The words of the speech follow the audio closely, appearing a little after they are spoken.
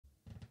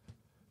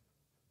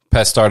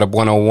Pest Startup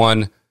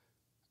 101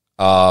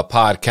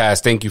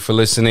 podcast. Thank you for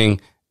listening.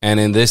 And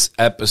in this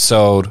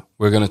episode,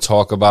 we're going to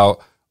talk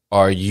about,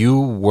 are you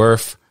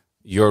worth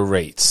your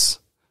rates?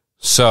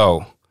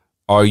 So,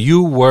 are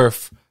you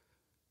worth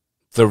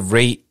the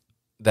rate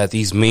that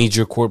these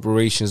major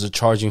corporations are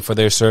charging for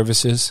their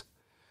services?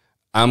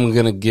 I'm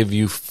going to give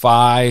you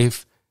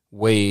 5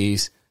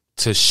 ways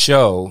to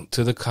show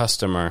to the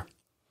customer,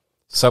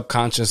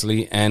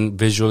 subconsciously and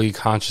visually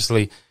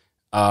consciously,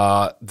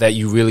 that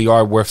you really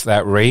are worth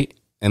that rate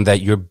and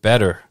that you're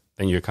better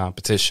than your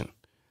competition.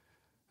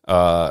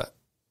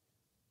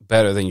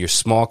 Better than your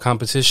small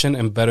competition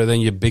and better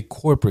than your big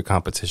corporate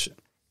competition.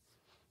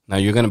 Now,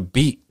 you're going to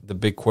beat the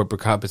big corporate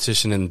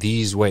competition in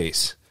these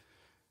ways.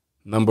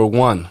 Number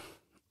 1,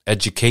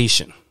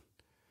 education.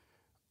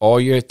 All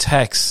your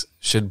techs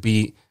should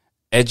be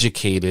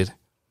educated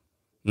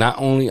not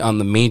only on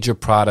the major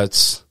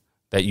products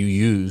that you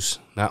use,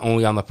 not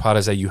only on the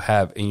products that you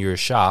have in your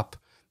shop.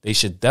 They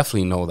should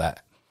definitely know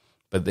that.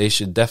 But they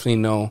should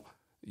definitely know,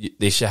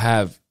 they should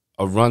have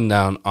a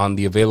rundown on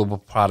the available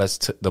products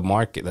to the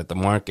market that the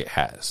market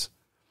has.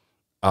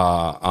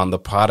 On the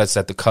products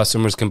that the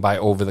customers can buy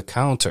over the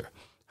counter.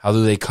 How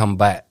do they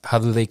combat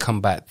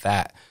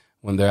that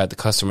when they're at the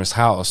customer's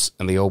house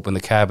and they open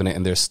the cabinet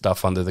and there's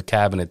stuff under the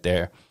cabinet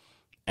there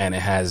and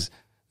it has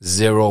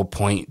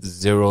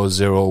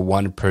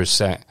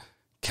 0.001%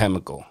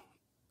 chemical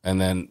and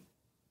then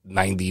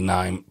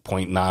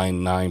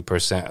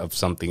 99.99% of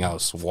something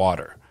else,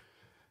 water.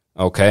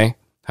 Okay?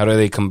 How do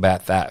they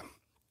combat that?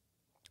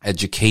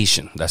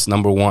 Education. That's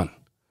number 1.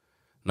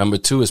 Number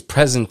 2 is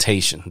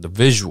presentation, the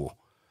visual.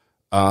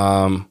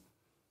 Your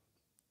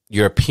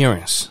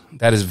appearance.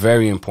 That is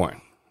very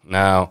important.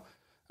 Now,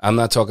 I'm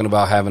not talking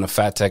about having a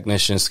fat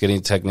technician, skinny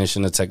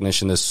technician, a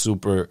technician that's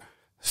super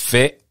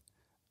fit.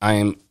 I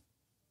am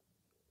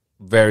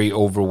very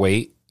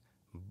overweight,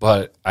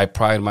 but I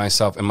pride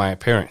myself in my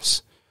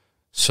appearance.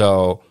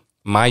 So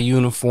my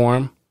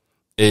uniform,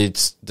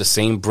 it's the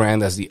same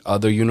brand as the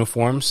other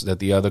uniforms that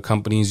the other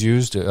companies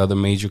use, the other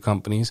major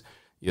companies.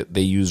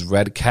 They use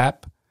red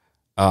cap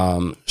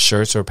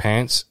shirts or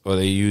pants, or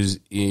they use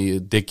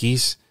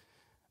Dickies.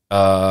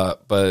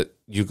 But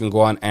you can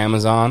go on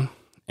Amazon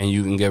and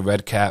you can get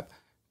red cap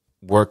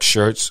work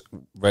shirts,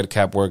 red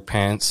cap work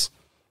pants,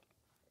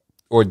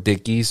 or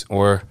Dickies,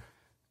 or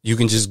you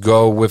can just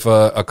go with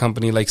a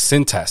company like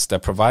Syntest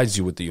that provides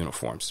you with the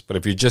uniforms. But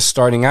if you're just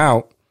starting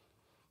out,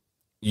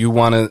 you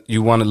want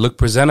to look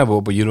presentable,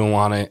 but you don't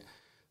want it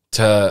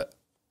to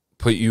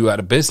put you out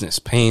of business,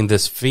 paying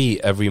this fee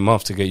every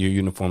month to get your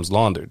uniforms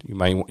laundered. You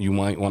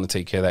might want to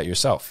take care of that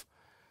yourself.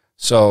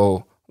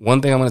 So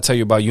one thing I'm going to tell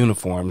you about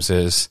uniforms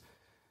is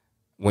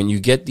when you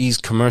get these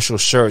commercial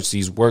shirts,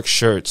 these work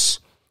shirts,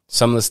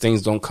 some of the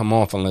things don't come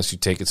off unless you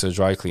take it to a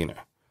dry cleaner.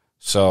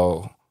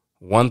 So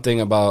one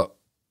thing about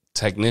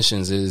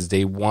technicians is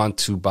they want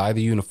to buy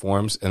the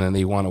uniforms and then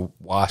they want to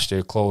wash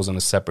their clothes on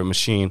a separate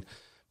machine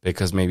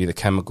because maybe the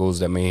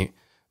chemicals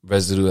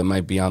residue that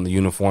might be on the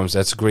uniforms,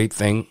 that's a great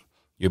thing.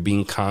 You're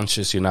being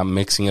conscious. You're not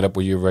mixing it up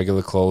with your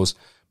regular clothes.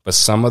 But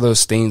some of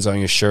those stains on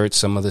your shirt,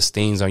 some of the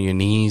stains on your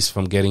knees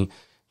from getting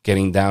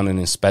down and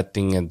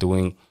inspecting and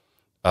doing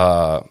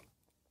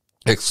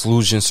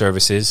exclusion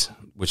services,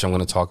 which I'm going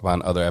to talk about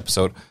in another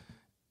episode,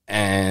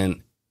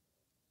 and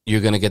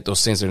you're going to get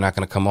those things. They're not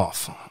going to come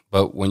off.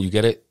 But when you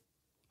get it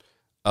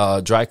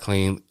dry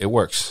clean, it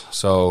works.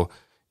 So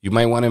you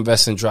might want to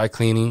invest in dry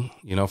cleaning,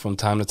 from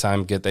time to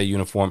time, get that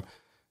uniform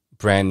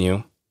brand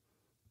new.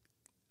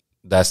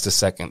 That's the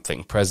second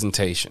thing,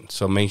 presentation.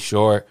 So make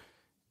sure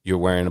you're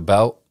wearing a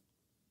belt.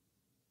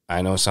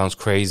 I know it sounds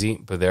crazy,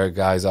 but there are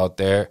guys out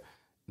there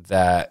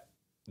that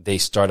they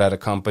start at a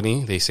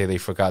company, they say they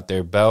forgot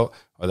their belt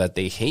or that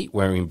they hate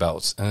wearing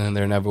belts and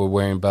they're never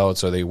wearing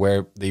belts, or they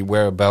wear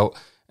a belt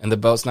and the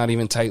belt's not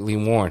even tightly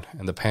worn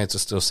and the pants are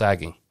still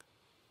sagging.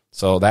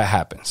 So that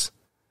happens.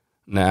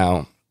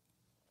 Now,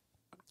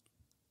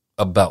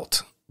 a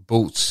belt,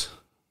 boots.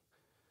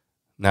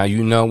 Now,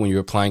 when you're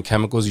applying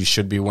chemicals, you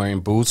should be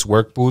wearing boots,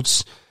 work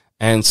boots,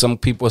 and some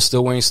people are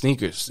still wearing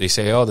sneakers. They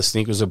say, the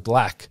sneakers are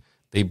black.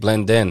 They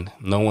blend in.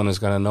 No one is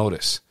going to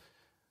notice.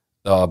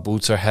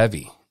 Boots are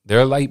heavy.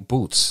 They're light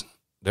boots.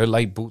 There are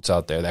light boots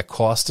out there that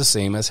cost the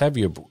same as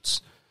heavier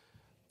boots.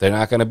 They're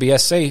not going to be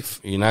as safe.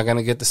 You're not going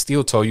to get the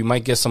steel toe. You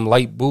might get some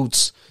light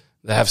boots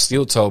that have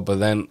steel toe, but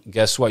then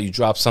guess what? You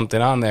drop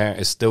something on there,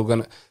 it's still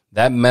going to,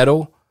 that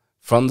metal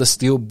from the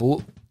steel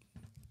boot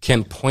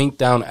can point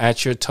down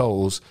at your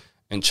toes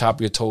and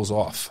chop your toes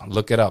off.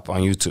 Look it up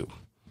on YouTube.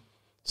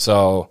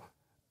 So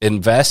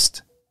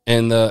invest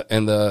in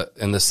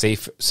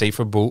the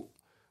safer boot,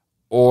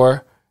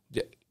 or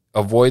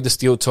avoid the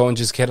steel toe and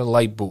just get a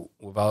light boot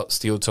without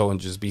steel toe and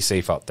just be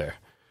safe out there.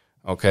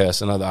 Okay,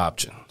 that's another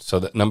option. So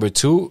that number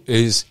 2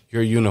 is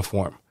your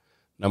uniform.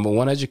 Number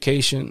 1,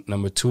 education.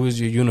 Number 2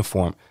 is your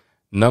uniform.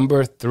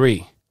 Number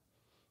 3,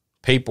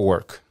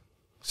 paperwork.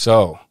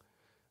 So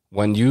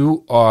when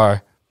you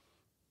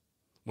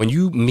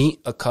meet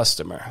a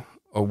customer,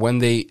 or when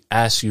they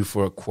ask you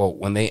for a quote,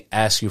 when they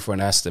ask you for an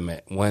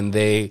estimate, when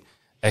they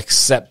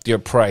accept your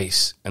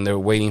price and they're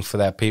waiting for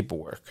that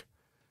paperwork.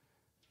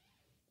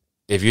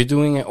 If you're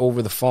doing it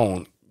over the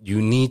phone,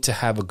 you need to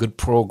have a good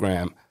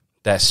program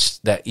that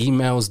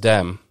emails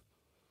them.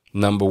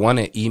 Number one,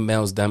 it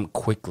emails them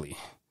quickly.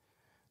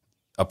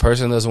 A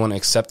person doesn't want to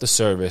accept the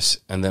service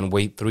and then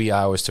wait 3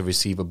 hours to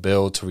receive a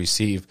bill, to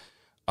receive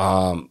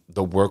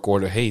the work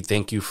order. Hey,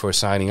 thank you for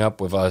signing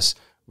up with us.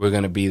 We're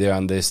going to be there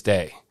on this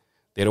day.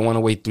 They don't want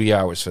to wait 3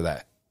 hours for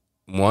that.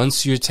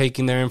 Once you're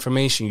taking their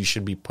information, you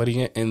should be putting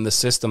it in the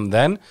system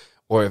then.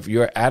 Or if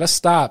you're at a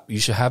stop, you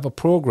should have a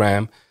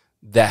program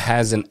that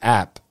has an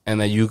app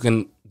and that you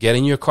can get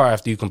in your car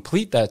after you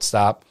complete that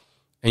stop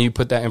and you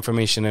put that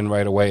information in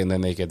right away and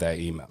then they get that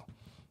email.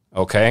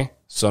 Okay?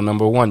 So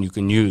number one, you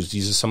can use,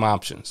 these are some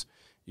options.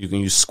 You can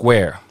use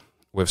Square.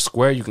 With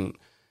Square, you can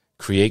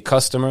create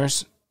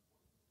customers.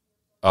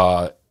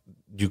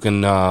 You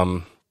can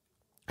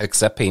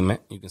accept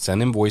payment. You can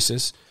send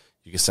invoices.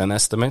 You can send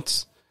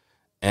estimates.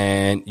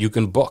 And you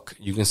can book.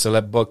 You can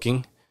select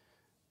booking.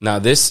 Now,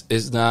 this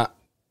is not,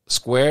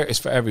 Square is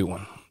for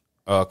everyone.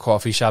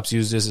 Coffee shops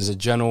use this as a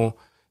general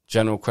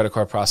credit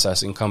card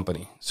processing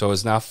company. So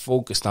it's not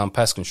focused on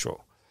pest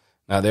control.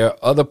 Now, there are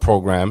other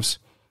programs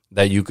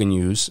that you can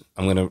use.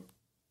 I'm going to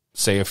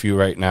say a few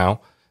right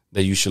now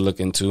that you should look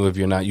into if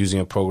you're not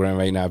using a program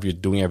right now, if you're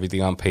doing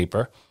everything on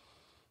paper.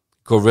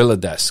 Gorilla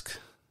Desk,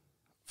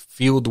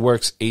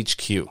 Fieldworks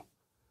HQ,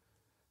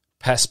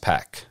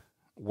 PestPack,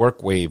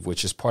 WorkWave,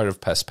 which is part of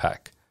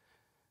PestPack,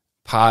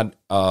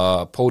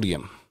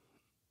 Podium.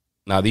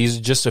 Now, these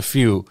are just a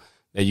few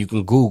that you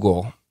can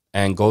Google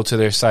and go to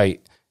their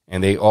site,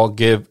 and they all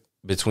give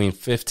between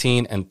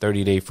 15 and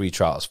 30-day free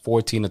trials,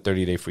 14 to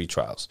 30-day free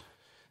trials.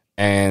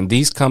 And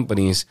these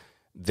companies,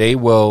 they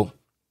will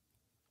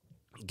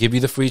give you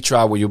the free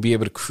trial where you'll be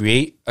able to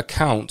create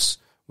accounts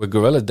with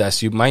Gorilla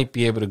Desk. You might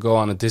be able to go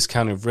on a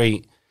discounted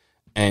rate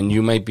and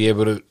you might be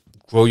able to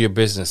grow your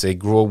business. They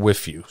grow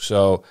with you.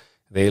 So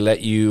they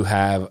let you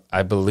have,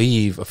 I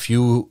believe, a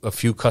few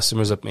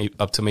customers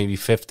up to maybe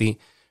 50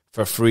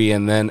 for free.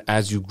 And then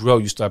as you grow,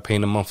 you start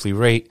paying a monthly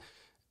rate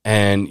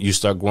and you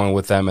start growing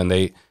with them and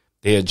they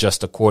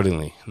adjust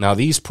accordingly. Now,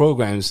 these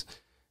programs,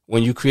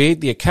 when you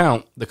create the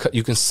account,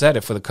 you can set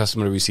it for the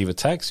customer to receive a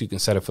text. You can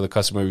set it for the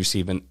customer to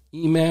receive an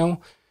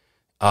email.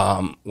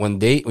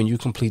 When you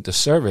complete the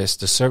service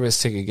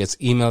ticket gets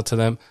emailed to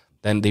them.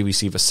 Then they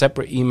receive a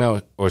separate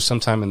email, or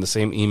sometime in the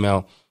same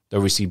email,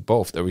 they'll receive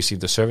both. They'll receive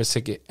the service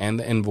ticket and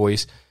the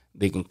invoice.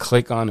 They can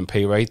click on and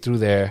pay right through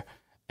there,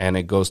 and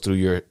it goes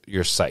through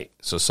your site.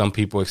 So some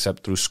people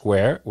accept through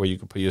Square, where you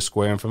can put your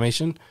Square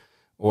information,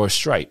 or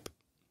Stripe.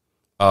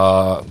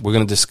 We're going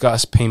to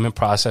discuss payment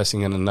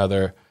processing in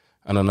another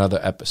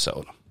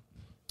episode.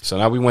 So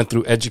now we went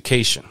through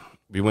education.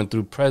 We went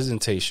through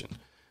presentation.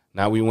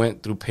 Now we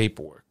went through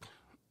paperwork.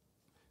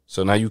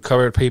 So now you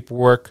covered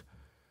paperwork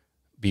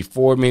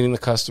before meeting the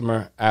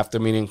customer, after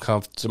meeting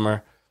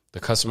the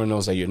customer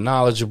knows that you're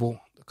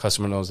knowledgeable. The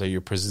customer knows that you're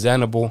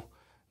presentable.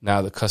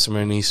 Now the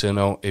customer needs to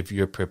know if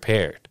you're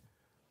prepared.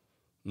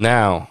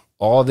 Now,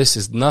 all this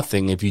is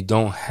nothing if you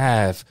don't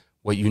have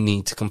what you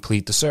need to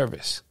complete the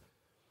service.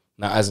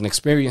 Now, as an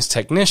experienced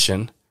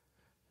technician,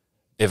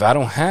 if I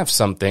don't have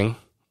something,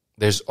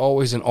 there's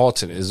always an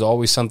alternate. There's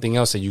always something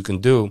else that you can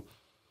do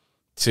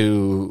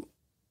to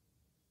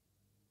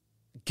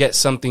get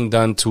something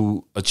done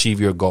to achieve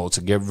your goal,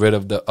 to get rid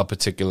of a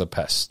particular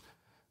pest.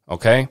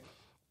 Okay?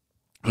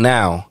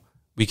 Now,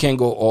 we can't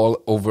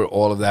go over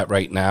all of that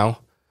right now,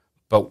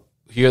 but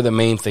here are the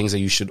main things that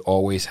you should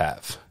always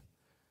have.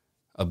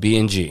 A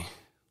B&G,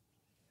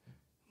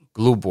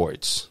 glue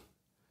boards,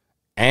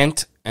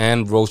 ant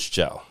and roach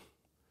gel,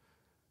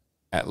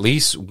 at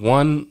least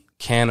 1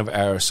 can of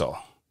aerosol.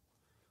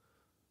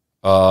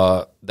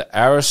 The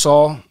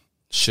aerosol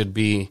should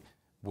be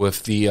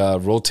with the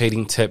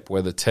rotating tip,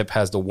 where the tip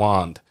has the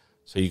wand,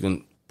 so you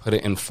can put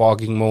it in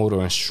fogging mode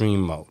or in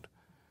stream mode.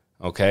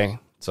 Okay?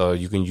 So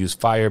you can use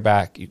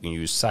Fireback, you can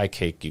use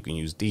Psychic, you can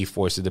use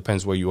D-Force. It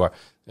depends where you are.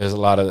 There's a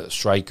lot of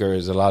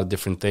strikers, a lot of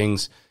different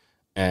things,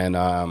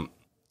 and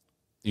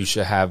you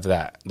should have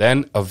that.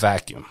 Then a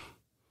vacuum.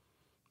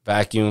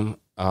 Vacuum,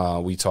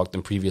 we talked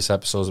in previous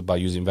episodes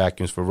about using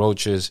vacuums for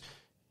roaches,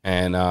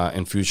 and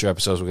in future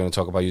episodes we're going to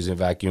talk about using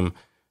vacuum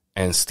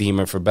and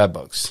steamer for bed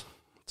bugs.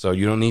 So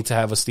you don't need to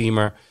have a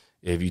steamer.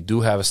 If you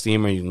do have a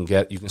steamer, you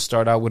can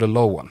start out with a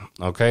low one.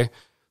 Okay?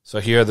 So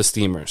here are the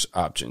steamers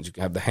options. You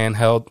can have the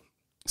handheld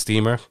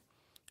steamer,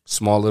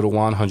 small little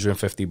one,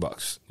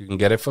 $150. You can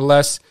get it for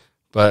less,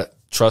 but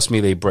trust me,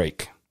 they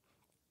break.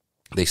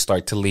 They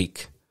start to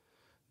leak.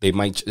 They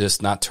might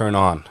just not turn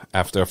on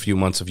after a few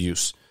months of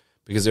use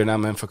because they're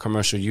not meant for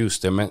commercial use.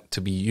 They're meant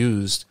to be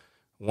used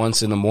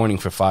once in the morning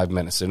for 5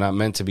 minutes. They're not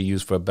meant to be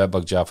used for a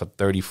bedbug job for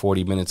 30,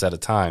 40 minutes at a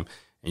time,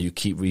 and you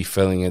keep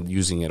refilling it,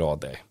 using it all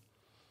day.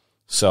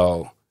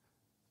 So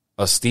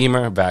a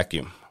steamer,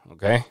 vacuum,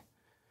 okay?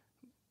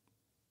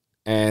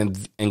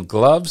 And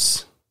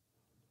gloves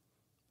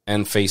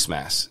and face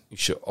masks. You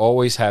should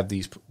always have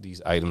these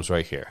items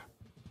right here.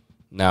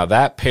 Now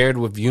that paired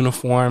with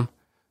uniform,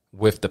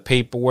 with the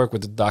paperwork,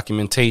 with the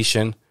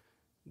documentation,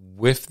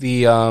 with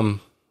the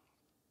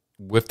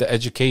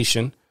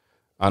education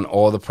on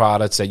all the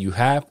products that you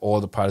have,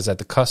 all the products that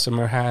the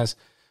customer has,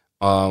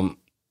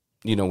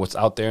 what's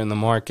out there in the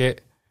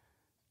market.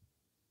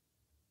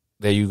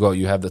 There you go.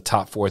 You have the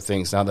top 4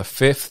 things. Now, the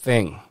fifth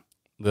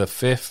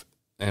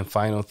and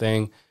final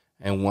thing,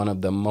 and one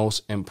of the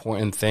most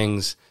important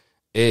things,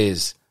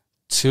 is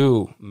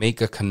to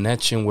make a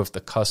connection with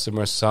the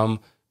customer some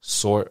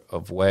sort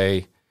of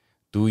way.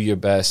 Do your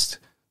best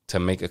to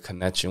make a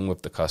connection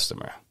with the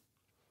customer.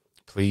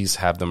 Please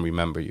have them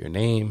remember your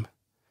name.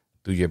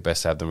 Do your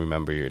best to have them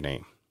remember your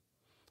name.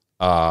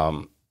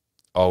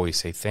 Always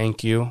say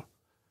thank you.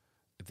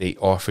 If they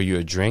offer you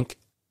a drink,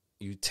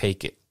 you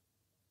take it.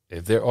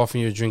 If they're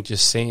offering you a drink,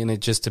 just saying it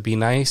just to be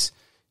nice,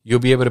 you'll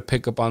be able to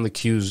pick up on the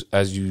cues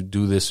as you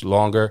do this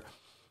longer,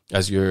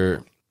 as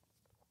you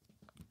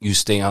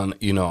stay on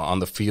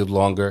the field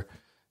longer.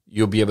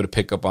 You'll be able to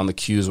pick up on the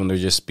cues when they're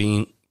just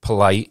being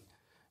polite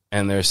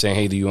and they're saying,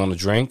 hey, do you want a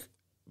drink?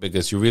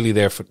 Because you're really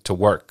there to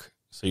work.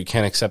 So you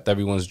can't accept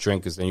everyone's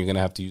drink, because then you're going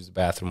to have to use the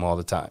bathroom all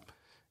the time.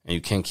 And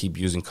you can't keep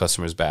using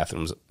customers'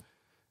 bathrooms.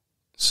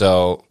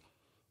 So,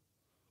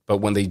 but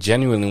when they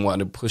genuinely want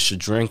to push a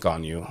drink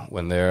on you,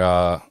 when they're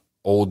a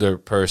older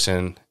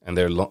person and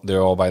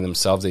they're all by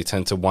themselves, they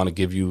tend to want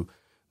to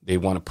they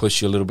want to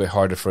push you a little bit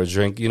harder for a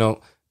drink.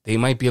 They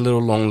might be a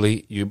little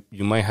lonely. You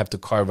might have to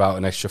carve out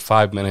an extra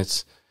 5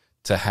 minutes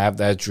to have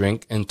that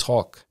drink and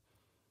talk.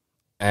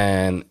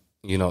 And,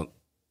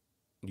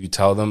 you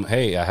tell them,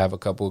 hey, I have a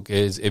couple of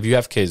kids. If you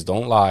have kids,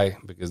 don't lie,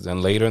 because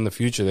then later in the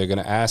future, they're going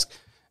to ask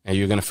and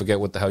you're going to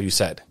forget what the hell you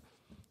said.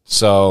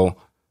 So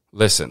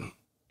listen,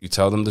 you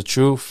tell them the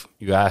truth.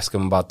 You ask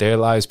them about their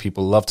lives.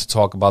 People love to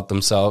talk about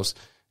themselves.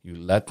 You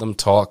let them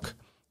talk.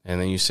 And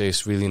then you say,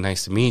 it's really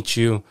nice to meet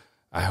you.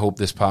 I hope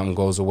this problem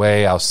goes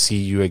away. I'll see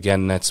you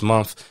again next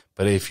month.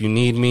 But if you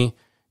need me,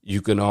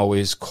 you can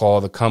always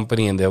call the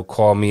company and they'll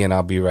call me and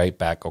I'll be right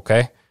back.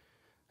 Okay.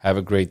 Have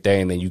a great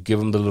day. And then you give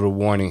them the little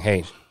warning.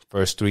 Hey,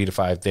 first 3 to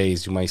 5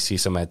 days, you might see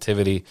some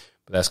activity,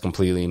 but that's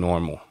completely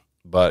normal.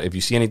 But if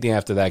you see anything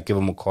after that, give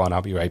them a call and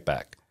I'll be right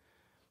back.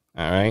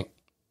 All right.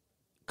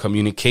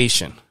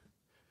 Communication.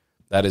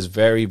 That is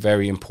very,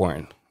 very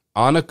important.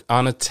 On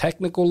a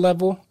technical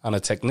level, on a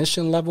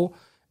technician level,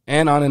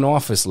 and on an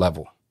office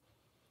level.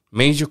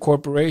 Major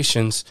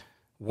corporations,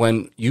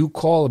 when you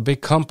call a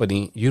big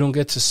company, you don't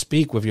get to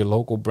speak with your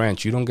local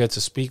branch. You don't get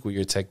to speak with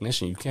your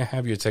technician. You can't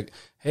have your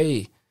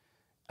hey,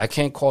 I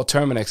can't call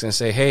Terminex and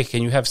say, hey,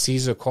 can you have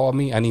Caesar call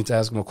me? I need to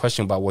ask him a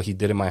question about what he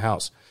did in my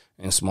house.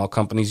 In small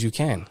companies, you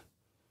can.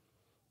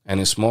 And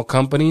in small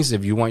companies,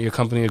 if you want your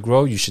company to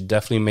grow, you should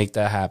definitely make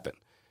that happen.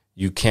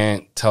 You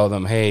can't tell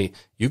them, hey,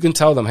 you can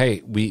tell them,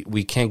 hey,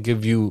 we can't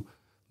give you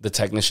the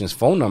technician's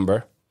phone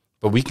number,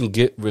 but we can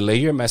relay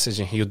your message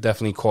and he'll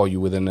definitely call you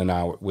within an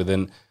hour,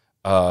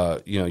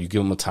 you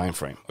give him a time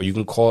frame. Or you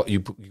can call,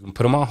 you can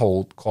put him on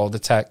hold, call the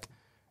tech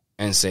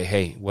and say,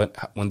 hey,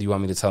 when do you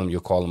want me to tell him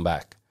you'll call him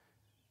back?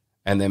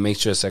 And then make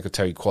sure the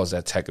secretary calls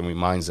that tech and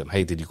reminds them,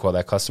 hey, did you call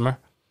that customer?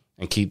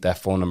 And keep that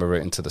phone number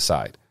written to the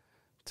side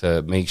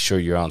to make sure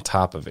you're on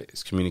top of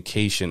it.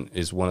 Communication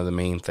is one of the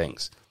main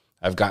things.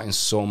 I've gotten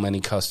so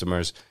many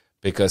customers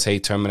because, hey,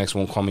 Terminex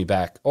won't call me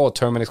back. Oh,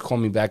 Terminex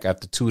called me back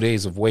after 2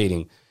 days of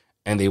waiting,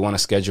 and they want to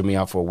schedule me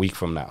out for a week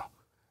from now.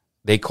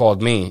 They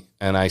called me,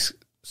 and I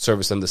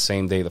serviced them the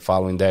same day, the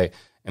following day.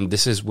 And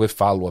this is with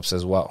follow-ups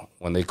as well.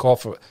 When they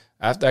call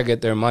after I get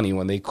their money,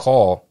 when they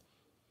call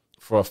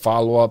for a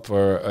follow-up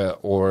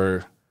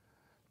or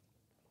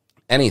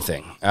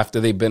anything, after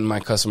they've been my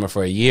customer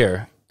for a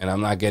year and I'm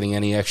not getting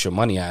any extra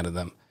money out of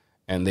them,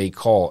 and they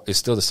call, it's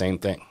still the same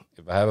thing.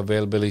 If I have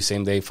availability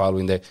same day,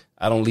 following day,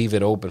 I don't leave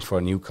it open for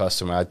a new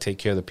customer. I take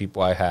care of the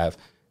people I have,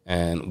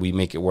 and we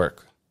make it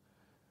work.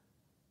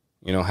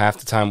 Half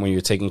the time when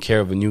you're taking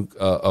care of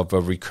a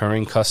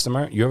recurring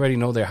customer, you already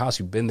know their house.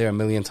 You've been there a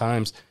million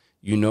times.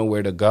 You know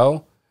where to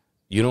go.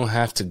 You don't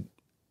have to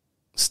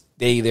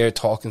stay there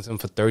talking to them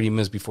for 30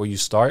 minutes before you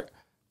start.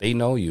 They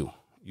know you.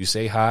 You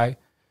say hi.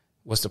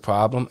 What's the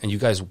problem? And you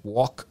guys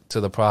walk to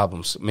the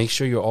problems. Make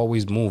sure you're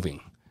always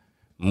moving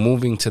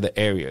to the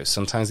area.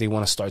 Sometimes they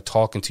want to start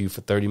talking to you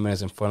for 30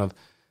 minutes in front of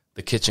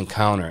the kitchen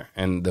counter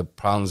and the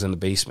problems in the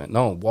basement.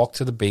 No, walk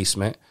to the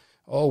basement.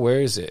 Oh,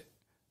 where is it?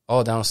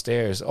 Oh,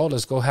 downstairs. Oh,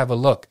 let's go have a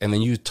look. And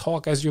then you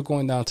talk as you're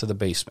going down to the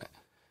basement.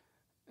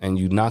 And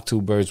you knock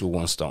 2 birds with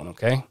 1 stone,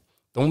 okay?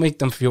 Don't make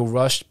them feel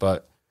rushed,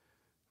 but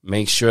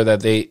make sure that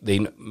they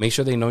make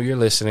sure they know you're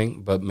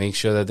listening, but make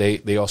sure that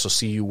they also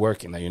see you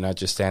working, that you're not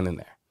just standing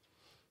there.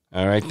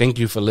 All right. Thank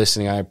you for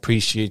listening. I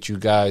appreciate you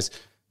guys.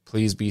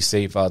 Please be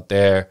safe out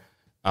there.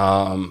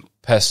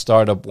 Pest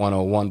Startup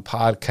 101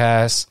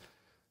 podcast.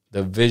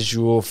 The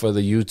visual for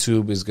the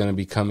YouTube is going to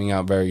be coming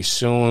out very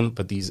soon,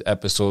 but these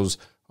episodes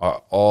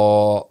are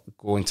all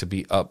going to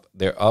be up.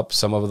 They're up.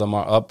 Some of them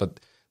are up,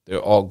 but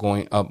they're all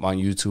going up on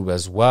YouTube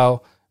as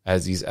well.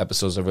 As these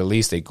episodes are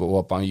released, they go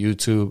up on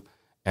YouTube.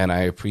 And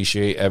I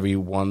appreciate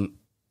everyone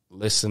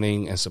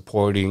listening and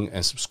supporting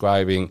and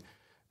subscribing.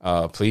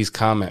 Please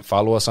comment.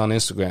 Follow us on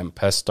Instagram,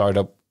 Pest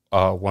Startup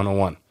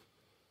 101.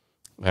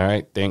 All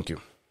right. Thank you.